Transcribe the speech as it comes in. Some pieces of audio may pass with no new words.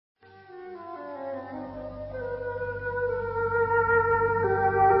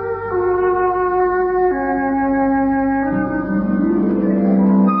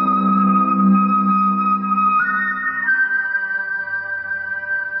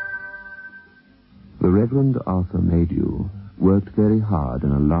The Reverend Arthur Maydew worked very hard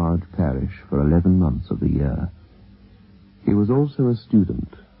in a large parish for 11 months of the year. He was also a student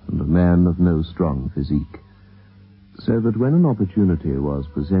and a man of no strong physique, so that when an opportunity was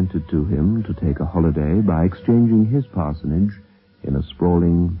presented to him to take a holiday by exchanging his parsonage in a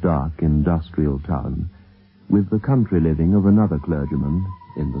sprawling, dark, industrial town with the country living of another clergyman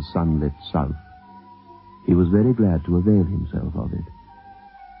in the sunlit south, he was very glad to avail himself of it.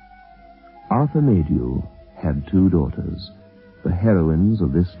 Arthur Maydew had 2 daughters, the heroines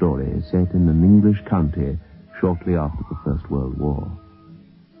of this story set in an English county shortly after the First World War.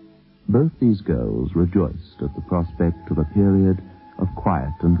 Both these girls rejoiced at the prospect of a period of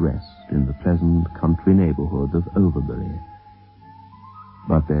quiet and rest in the pleasant country neighborhood of Overbury.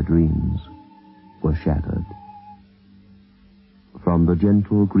 But their dreams were shattered. From the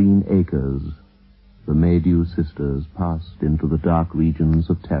gentle green acres, the Maydew sisters passed into the dark regions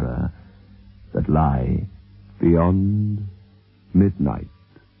of terror that lie beyond midnight.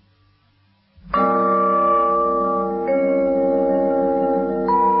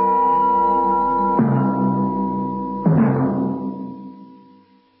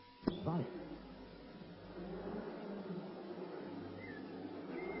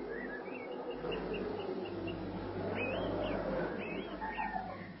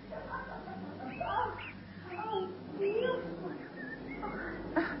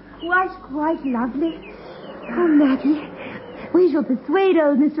 Quite lovely. Oh, Maggie, we shall persuade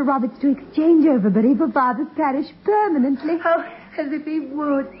old Mr. Roberts to exchange Overbury for Father's parish permanently. Oh, as if he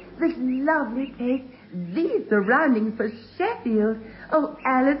would. This lovely place, these surroundings for Sheffield. Oh,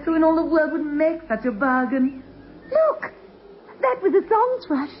 Alice, who in all the world would make such a bargain? Look, that was a song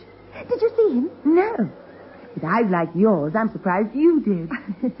thrush. Did you see him? No. With eyes like yours, I'm surprised you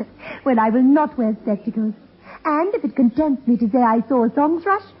did. Well, I will not wear spectacles. And if it contents me to say I saw a song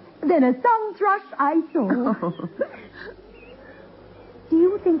thrush, then a song thrush I saw. Oh. Do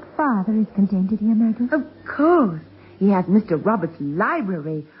you think Father is contented here, Maggie? Of course. He has Mr. Roberts'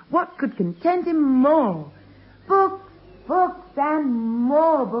 library. What could content him more? Books, books, and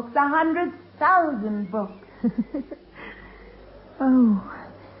more books. 100,000 books. Oh,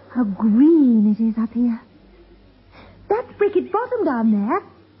 how green it is up here. That's Bricket Bottom down there,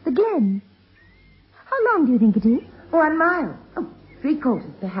 the glen. How long do you think it is? 1 mile. Oh,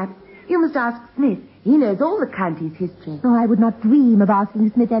 3/4, perhaps. You must ask Smith. He knows all the county's history. Oh, I would not dream of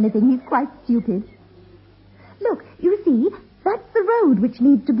asking Smith anything. He's quite stupid. Look, you see, that's the road which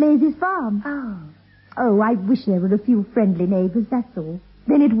leads to Blazes Farm. Oh. Oh, I wish there were a few friendly neighbors, that's all.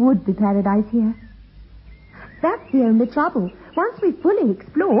 Then it would be paradise here. That's the only trouble. Once we've fully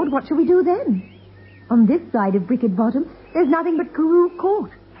explored, what shall we do then? On this side of Bricket Bottom, there's nothing but Carew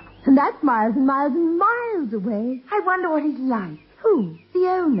Court. And that's miles and miles and miles away. I wonder what he's like. Who? The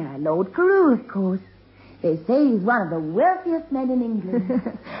owner, Lord Carew, of course. They say he's one of the wealthiest men in England.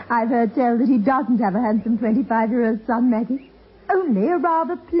 I've heard tell that he doesn't have a handsome 25-year-old son, Maggie. Only a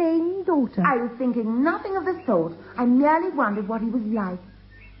rather plain daughter. I was thinking nothing of the sort. I merely wondered what he was like.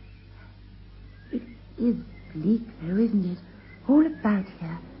 It is bleak, though, isn't it? All about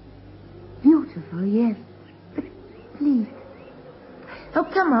here. Beautiful, yes. But bleak. Oh,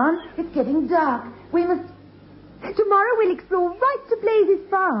 come on. It's getting dark. We must... Tomorrow we'll explore right to Blazes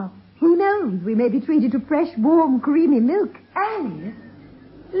Farm. Who knows? We may be treated to fresh, warm, creamy milk. Alice,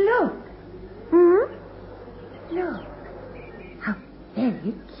 look. Look. How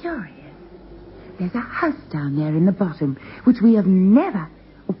very curious. There's a house down there in the bottom, which we have never...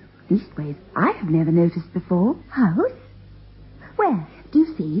 Oh, leastways, I have never noticed before. House? Where? Do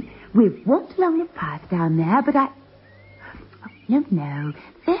you see? We've walked along the path down there, but I... Oh, no.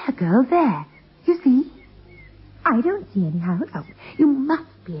 There, girl, there. You see? I don't see any house. Oh, you must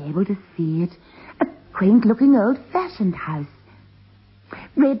be able to see it. A quaint-looking old-fashioned house.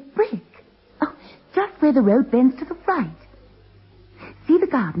 Red brick. Oh, just where the road bends to the right. See the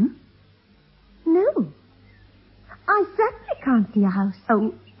garden? No. I certainly can't see a house.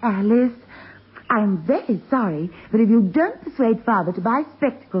 Oh, Alice, I'm very sorry, but if you don't persuade Father to buy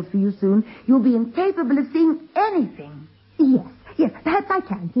spectacles for you soon, you'll be incapable of seeing anything. Yes, perhaps I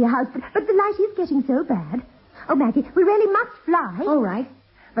can see a house, but the light is getting so bad. Oh, Maggie, we really must fly. All right,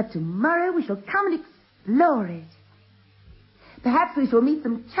 but tomorrow we shall come and explore it. Perhaps we shall meet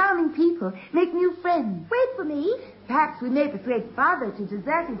some charming people, make new friends. Wait for me. Perhaps we may persuade Father to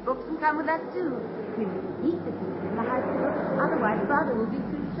desert his books and come with us, too. We must meet the people in the house, otherwise Father will be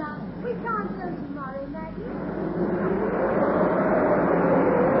too shy. We can't go tomorrow, Maggie.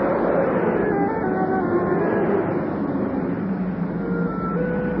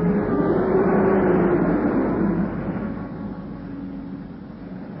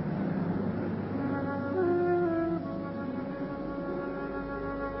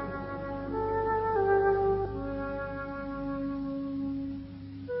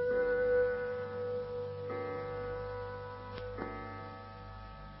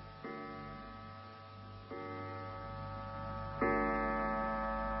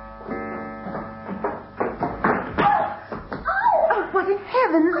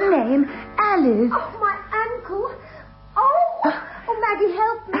 heaven's name, Alice? Oh, my ankle. Oh, Maggie,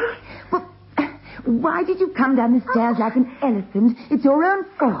 help me. Well, why did you come down the stairs like an elephant? It's your own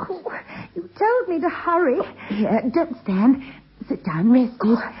fault. Oh, you told me to hurry. Here, don't stand. Sit down, rest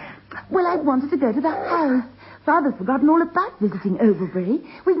it. Well, I wanted to go to the house. Father's forgotten all about visiting Overbury.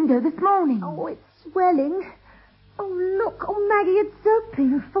 We can go this morning. Oh, it's swelling. Oh, look. Oh, Maggie, it's so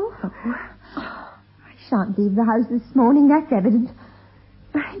painful. I shan't leave the house this morning, that's evident.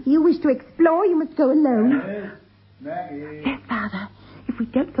 If you wish to explore, you must go alone. Maggie. Yes, Father. If we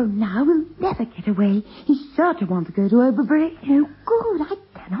don't go now, we'll never get away. He's sure to want to go to Overbury. Oh, good. I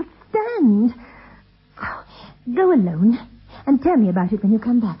cannot stand. Oh, go alone and tell me about it when you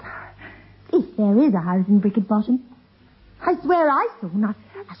come back. If there is a house in Bricket Bottom. I swear I saw not.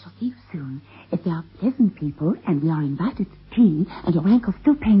 I shall see you soon. If they are pleasant people and we are invited to tea and your ankle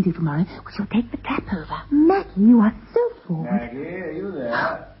still pains you tomorrow, we shall take the trap over. Maggie, you are so forward. Maggie, are you there?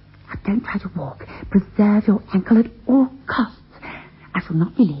 Now, don't try to walk. Preserve your ankle at all costs. I shall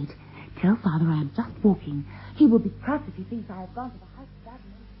not be late. Tell Father I am just walking. He will be cross if he thinks I have gone to the house without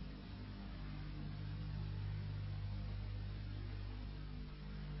me.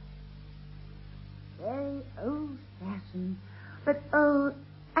 Very old-fashioned, but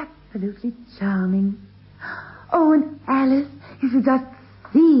absolutely charming. Oh, and Alice, you should just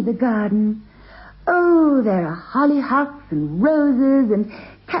see the garden. Oh, there are hollyhocks and roses and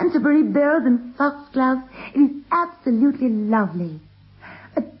Canterbury bells and foxgloves. It is absolutely lovely.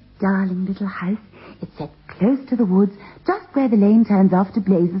 A darling little house. It's set close to the woods, just where the lane turns off to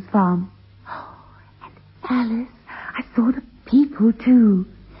Blazer's farm. Oh, and Alice, I saw the people, too.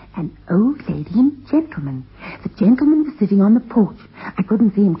 An old lady and gentleman. The gentleman was sitting on the porch. I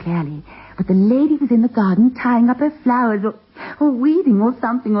couldn't see him clearly, but the lady was in the garden tying up her flowers or weeding or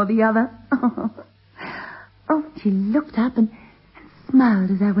something or the other. Oh, she looked up and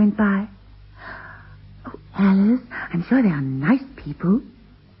smiled as I went by. Oh, Alice, I'm sure they are nice people.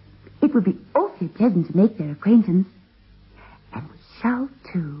 It would be awfully pleasant to make their acquaintance. And we shall,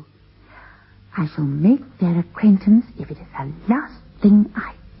 too. I shall make their acquaintance if it is the last thing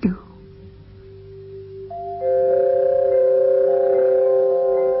I do.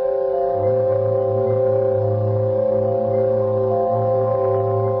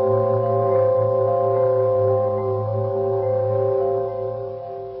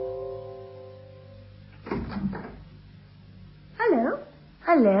 Hello.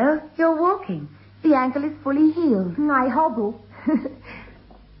 Hello, you're walking. The ankle is fully healed. I hobble.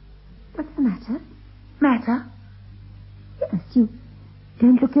 What's the matter? Matter? Yes, you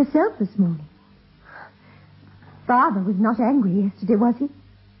don't look yourself this morning. Father was not angry yesterday, was he?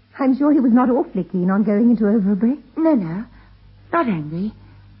 I'm sure he was not awfully keen on going into Overbury. No, not angry.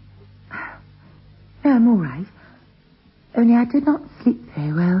 No, I'm all right. Only I did not sleep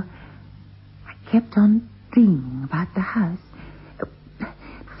very well. I kept on dreaming about the house.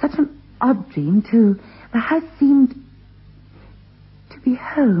 Such an odd dream, too. The house seemed to be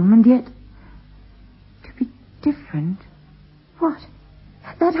home, and yet to be different. What?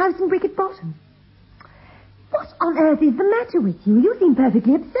 That house in Bricket Bottom? What on earth is the matter with you? You seem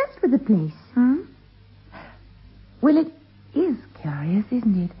perfectly obsessed with the place. Well, it is curious,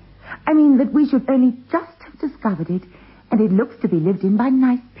 isn't it? I mean, that we should only just have discovered it, and it looks to be lived in by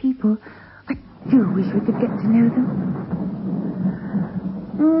nice people. I do wish we could get to know them.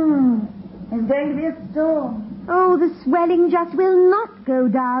 There's going to be a storm. Oh, the swelling just will not go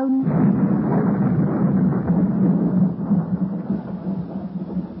down.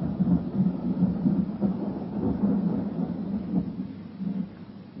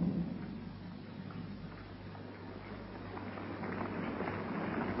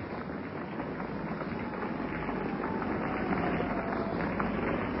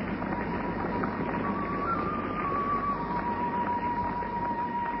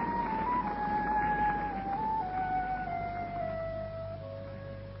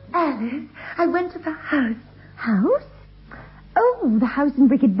 Alice, I went to the house. House? Oh, the house in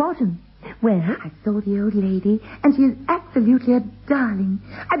Bricket Bottom. Well, I saw the old lady, and she is absolutely a darling.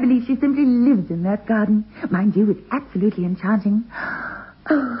 I believe she simply lives in that garden. Mind you, it's absolutely enchanting.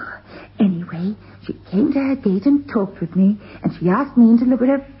 Oh, anyway, she came to her gate and talked with me, and she asked me in to look at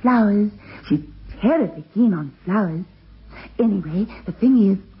her flowers. She's terribly keen on flowers. Anyway, the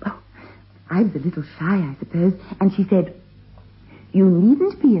thing is, I was a little shy, I suppose, and she said, "You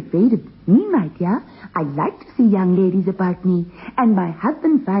needn't be afraid of me, my dear. I like to see young ladies about me, and my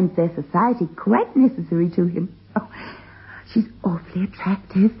husband finds their society quite necessary to him." Oh, she's awfully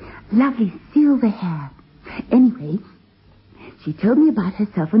attractive, lovely silver hair. Anyway, she told me about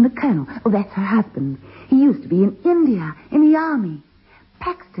herself and the colonel. Oh, that's her husband. He used to be in India, in the army.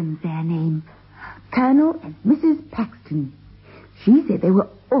 Paxton's their name. Colonel and Mrs. Paxton. She said they were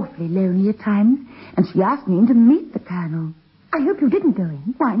awfully lonely at times, and she asked me in to meet the Colonel. I hope you didn't go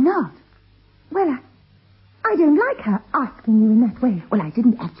in. Why not? Well, I don't like her asking you in that way. Well, I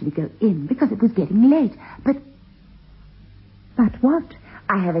didn't actually go in because it was getting late, but... But what?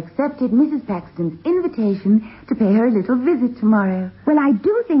 I have accepted Mrs. Paxton's invitation to pay her a little visit tomorrow. Well, I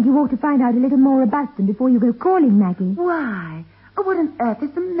do think you ought to find out a little more about them before you go calling, Maggie. Why? Oh, what on earth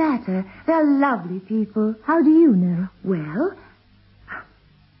is the matter? They're lovely people. How do you know? Well,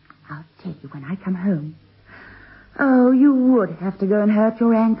 I'll tell you when I come home. Oh, you would have to go and hurt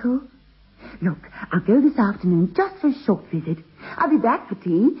your ankle. Look, I'll go this afternoon just for a short visit. I'll be back for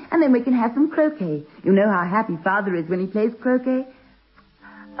tea, and then we can have some croquet. You know how happy Father is when he plays croquet.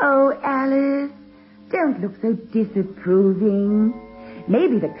 Oh, Alice, don't look so disapproving.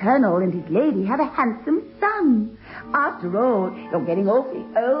 Maybe the Colonel and his lady have a handsome son. After all, you're getting awfully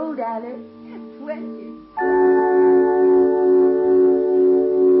old, Alice. 20.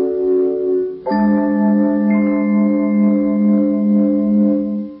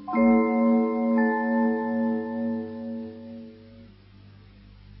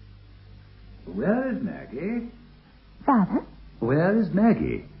 Where is Maggie? Father? Where is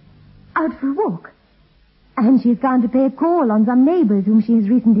Maggie? Out for a walk. And she's gone to pay a call on some neighbours whom she has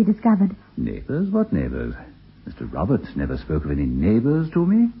recently discovered. Neighbours? What neighbours? Mr. Roberts never spoke of any neighbours to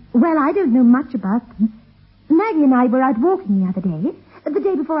me. Well, I don't know much about them. Maggie and I were out walking the other day, the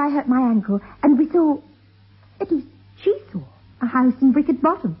day before I hurt my ankle, and we saw, at least she saw, a house in Bricket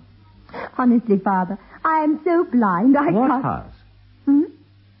Bottom. Honestly, Father, I am so blind I What can't... house?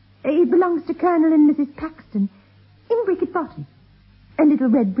 It belongs to Colonel and Mrs. Paxton, in Bricket Bottom. A little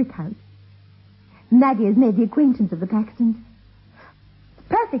red brick house. Maggie has made the acquaintance of the Paxtons.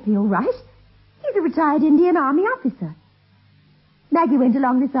 Perfectly all right. He's a retired Indian Army officer. Maggie went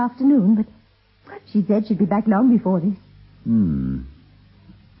along this afternoon, but she said she'd be back long before this.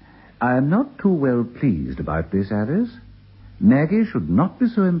 I am not too well pleased about this, Alice. Maggie should not be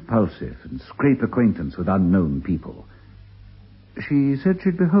so impulsive and scrape acquaintance with unknown people. She said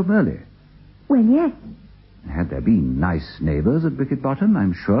she'd be home early. Well, yes. Had there been nice neighbours at Bricket Bottom,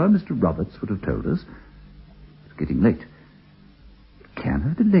 I'm sure Mr. Roberts would have told us. It's getting late. It can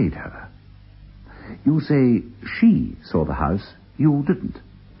have delayed her. You say she saw the house. You didn't.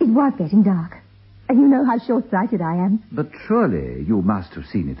 It was getting dark. And you know how short-sighted I am. But surely you must have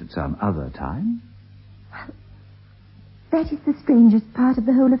seen it at some other time. That is the strangest part of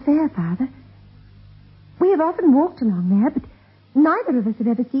the whole affair, Father. We have often walked along there, but neither of us had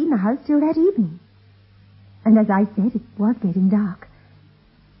ever seen the house till that evening. And as I said, it was getting dark.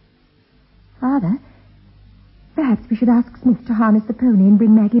 Father, perhaps we should ask Smith to harness the pony and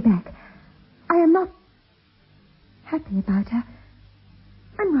bring Maggie back. I am not happy about her.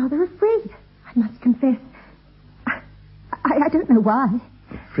 I'm rather afraid, I must confess. I don't know why.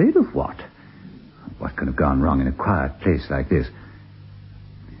 Afraid of what? What can have gone wrong in a quiet place like this?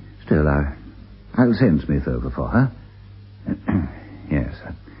 Still, I'll send Smith over for her. Yes.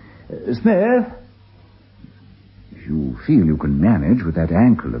 Smith? If you feel you can manage with that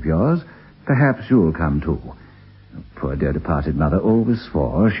ankle of yours, perhaps you'll come too. Poor dear departed mother always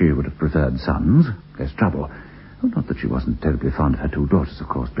swore she would have preferred sons. Less trouble. Oh, not that she wasn't terribly fond of her two daughters, of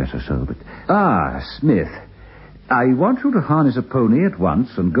course, bless her soul, but... Smith. I want you to harness a pony at once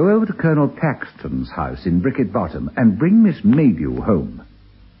and go over to Colonel Paxton's house in Bricket Bottom and bring Miss Maydew home.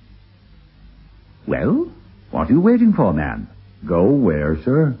 Well, what are you waiting for, man? Go where,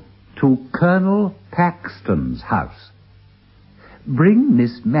 sir? To Colonel Paxton's house. Bring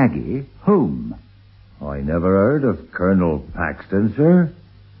Miss Maggie home. I never heard of Colonel Paxton, sir.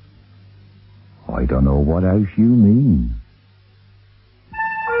 I don't know what house you mean.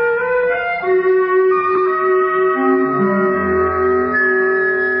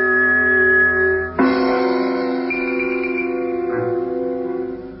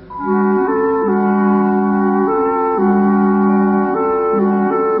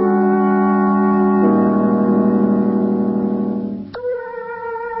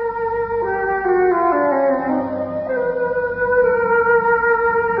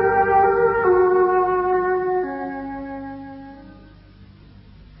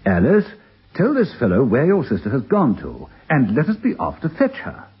 Alice, tell this fellow where your sister has gone to, and let us be off to fetch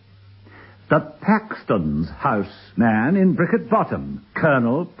her. The Paxton's house, man, in Bricket Bottom.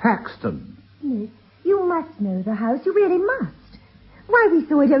 Colonel Paxton. Miss, you must know the house. You really must. Why, we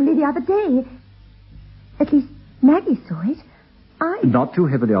saw it only the other day. At least, Maggie saw it. Not too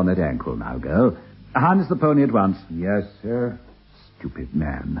heavily on that ankle now, girl. Harness the pony at once. Yes, sir. Stupid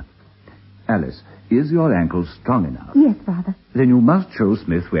man. Alice, is your ankle strong enough? Yes, Father. Then you must show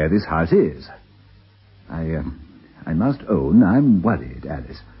Smith where this house is. I must own I'm worried,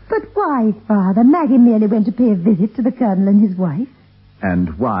 Alice. But why, Father? Maggie merely went to pay a visit to the Colonel and his wife.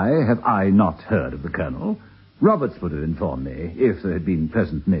 And why have I not heard of the Colonel? Roberts would have informed me if there had been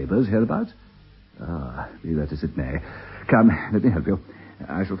pleasant neighbours hereabouts. Be that as it may. Come, let me help you.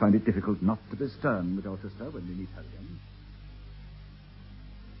 I shall find it difficult not to be stern with your sister when we meet her again.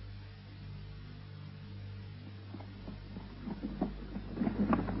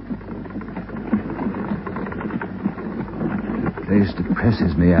 The place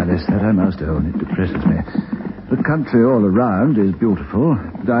depresses me, Alice, that I must own. It depresses me. The country all around is beautiful,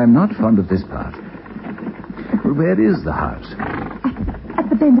 but I am not fond of this part. Well, where is the house? At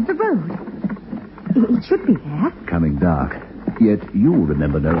the bend of the road. It should be there. Coming dark. Yet you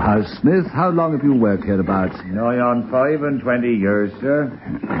remember no house, Smith. How long have you worked hereabouts? Nigh on 25 years, sir.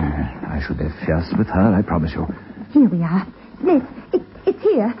 I shall be fierce with her, I promise you. Here we are. Smith, it's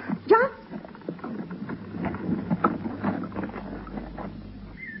here. Just...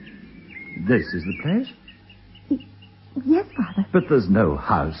 This is the place? Yes, Father. But there's no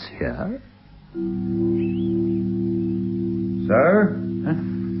house here. Sir? Huh?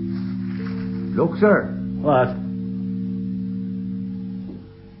 Look, sir. What?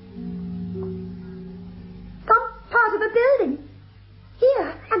 Some part of a building.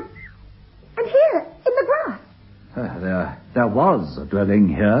 Here, and here, in the grass. There was a dwelling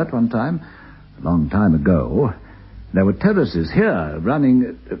here at one time. A long time ago. There were terraces here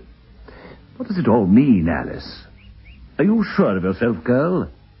running... what does it all mean, Alice? Are you sure of yourself, girl?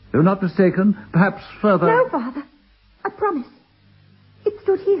 You're not mistaken? Perhaps further... No, Father. I promise. It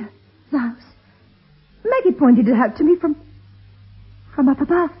stood here, the house. Maggie pointed it out to me from up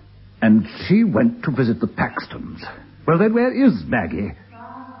above. And she went to visit the Paxtons. Well, then, where is Maggie?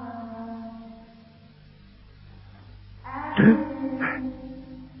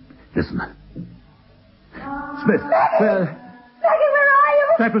 Listen. Smith, Maggie, where are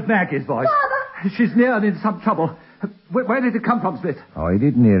you? That was Maggie's voice. Father! She's near and in some trouble. Where did it come from, Smith? I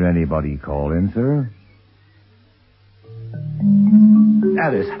didn't hear anybody calling, sir.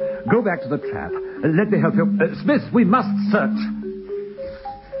 Alice, go back to the trap. Let me help you. Smith, we must search.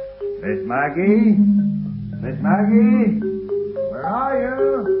 Miss Maggie? Miss Maggie? Where are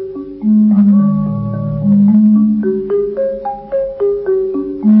you?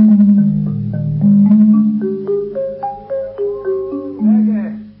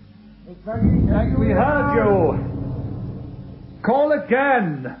 Maggie, we heard you. Call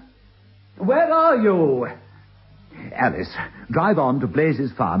again. Where are you? Alice, drive on to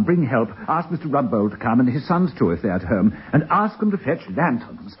Blazes Farm, bring help, ask Mr. Rumbold to come and his sons too if they're at home, and ask them to fetch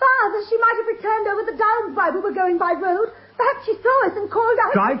lanterns. Father, she might have returned over the downs while we were going by road. Perhaps she saw us and called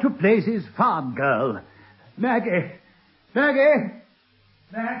out... Drive to Blazes Farm, girl. Maggie! Maggie!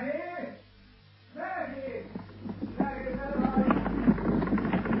 Maggie! Maggie! Maggie, where are you?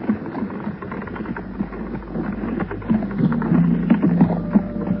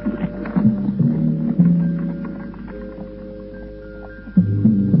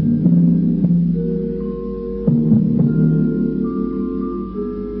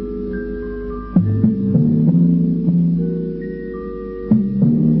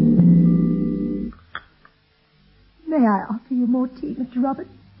 May I offer you more tea, Mr. Roberts?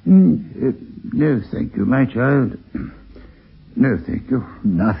 No, thank you, my child. No, thank you.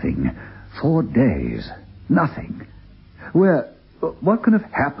 Nothing. 4 days. Nothing. What can have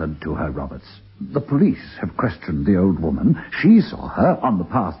happened to her, Roberts? The police have questioned the old woman. She saw her on the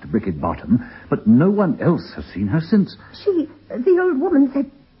path to Bricket Bottom, but no one else has seen her since. The old woman said...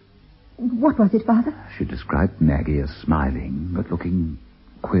 What was it, Father? She described Maggie as smiling, but looking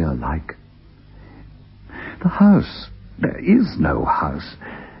queer-like. The house. There is no house.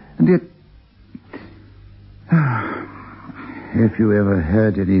 And yet... Have you ever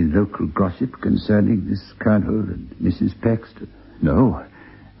heard any local gossip concerning this Colonel and Mrs. Paxton? No.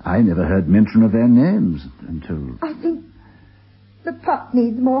 I never heard mention of their names until... I think the pot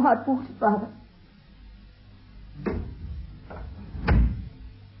needs more hot water, Father.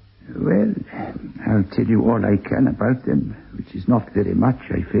 Well, I'll tell you all I can about them, which is not very much,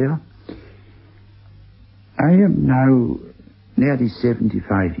 I fear. I am now nearly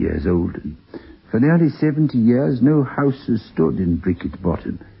 75 years old, and for nearly 70 years no house has stood in Bricket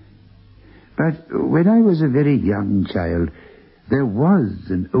Bottom. But when I was a very young child, there was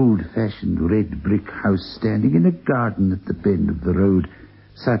an old-fashioned red brick house standing in a garden at the bend of the road,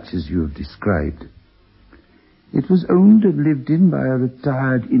 such as you have described. It was owned and lived in by a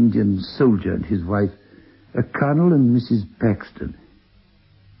retired Indian soldier and his wife, a Colonel and Mrs. Paxton.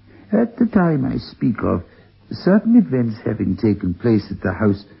 At the time I speak of, certain events having taken place at the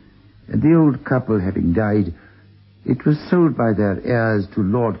house, and the old couple having died, it was sold by their heirs to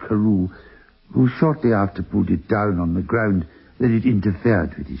Lord Carew, who shortly after pulled it down on the ground that it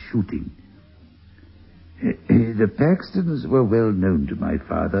interfered with his shooting. The Paxtons were well known to my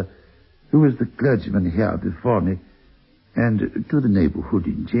father, who was the clergyman here before me, and to the neighborhood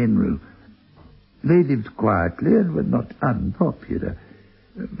in general. They lived quietly and were not unpopular,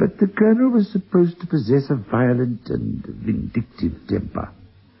 but the colonel was supposed to possess a violent and vindictive temper.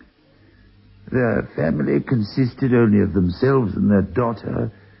 Their family consisted only of themselves and their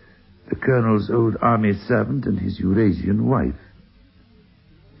daughter, the colonel's old army servant and his Eurasian wife.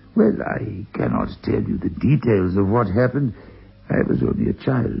 Well, I cannot tell you the details of what happened. I was only a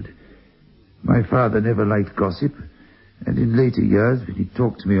child. My father never liked gossip, and in later years, when he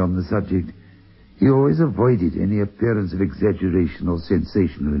talked to me on the subject, he always avoided any appearance of exaggeration or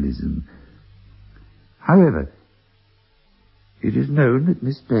sensationalism. However, it is known that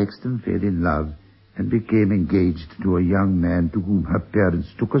Miss Paxton fell in love and became engaged to a young man to whom her parents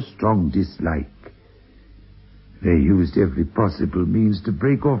took a strong dislike. They used every possible means to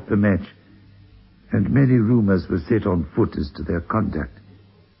break off the match, and many rumors were set on foot as to their conduct.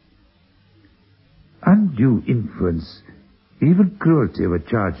 Undue influence, even cruelty, were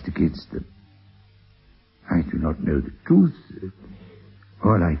charged against them. I do not know the truth.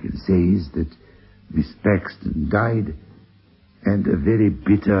 All I can say is that Miss Paxton died, and a very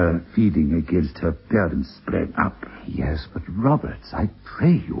bitter feeling against her parents sprang up. Yes, but Roberts, I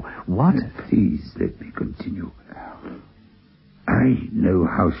pray you, what... Please let me continue. I know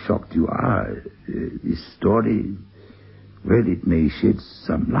how shocked you are. This story, well, it may shed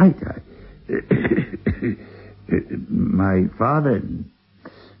some light. My father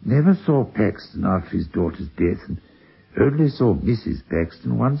never saw Paxton after his daughter's death, and only saw Mrs.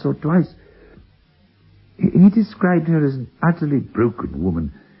 Paxton once or twice. He described her as an utterly broken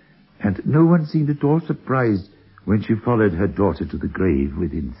woman, and no one seemed at all surprised when she followed her daughter to the grave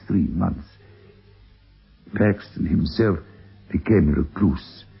within 3 months. Paxton himself became a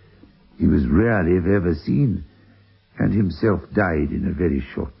recluse. He was rarely if ever seen, and himself died in a very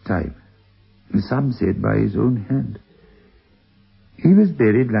short time. Some said by his own hand. He was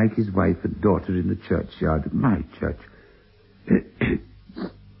buried like his wife and daughter in the churchyard of my church.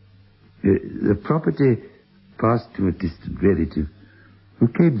 The property passed to a distant relative, who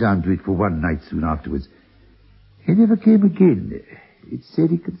came down to it for one night soon afterwards. He never came again. It said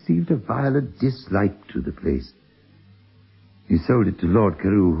he conceived a violent dislike to the place. He sold it to Lord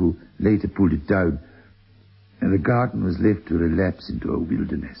Carew, who later pulled it down, and the garden was left to relapse into a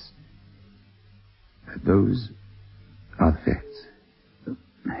wilderness. Those are the facts.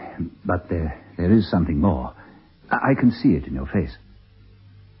 But there is something more. I can see it in your face.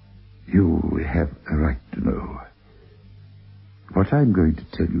 You have a right to know. What I'm going to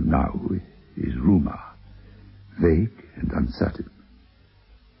tell you now is rumor, vague and uncertain.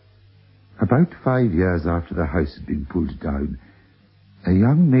 About 5 years after the house had been pulled down, a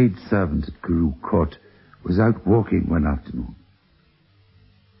young maid servant at Carew Court was out walking one afternoon.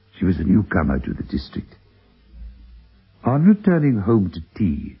 She was a newcomer to the district. On returning home to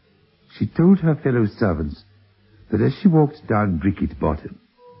tea, she told her fellow servants that as she walked down Bricket Bottom,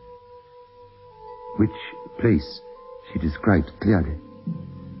 which place she described clearly,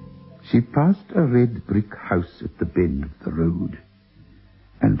 she passed a red brick house at the bend of the road,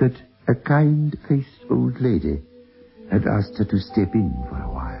 and that a kind-faced old lady had asked her to step in for a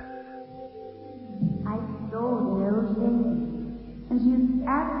while. I saw the old lady, and she's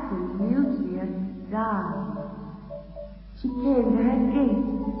absolutely a star. She came to her gate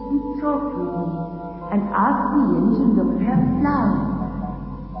and talked with me, and asked me in to look at her flowers.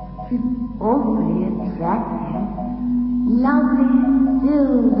 She's awfully attractive, lovely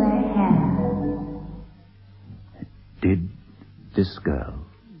silver hair. Did this girl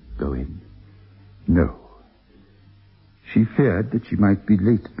go in? No. She feared that she might be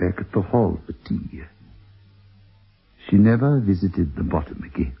late back at the hall for tea. She never visited the bottom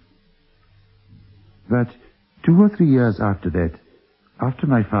again. But 2 or 3 years after that, after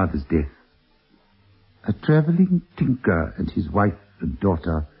my father's death, a traveling tinker and his wife and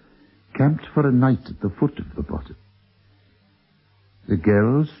daughter camped for a night at the foot of the bottom. The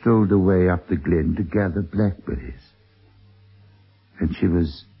girl strolled away up the glen to gather blackberries, and she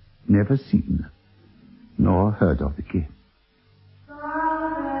was never seen nor heard of again.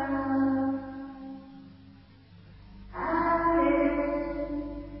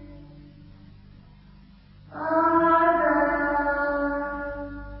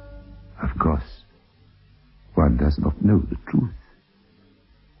 Of course, one does not know the truth.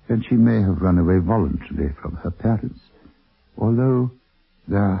 and she may have run away voluntarily from her parents, although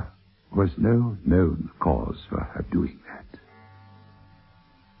there was no known cause for her doing that.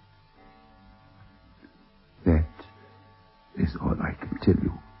 That is all I can tell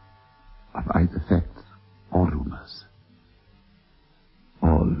you of either facts or rumors.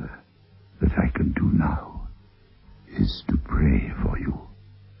 All that I can do now is to pray for you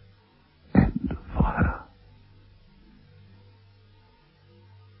and for her.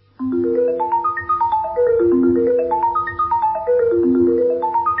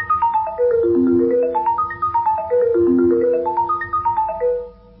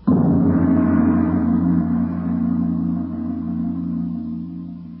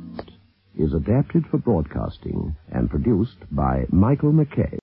 Is adapted for broadcasting and produced by Michael McKay.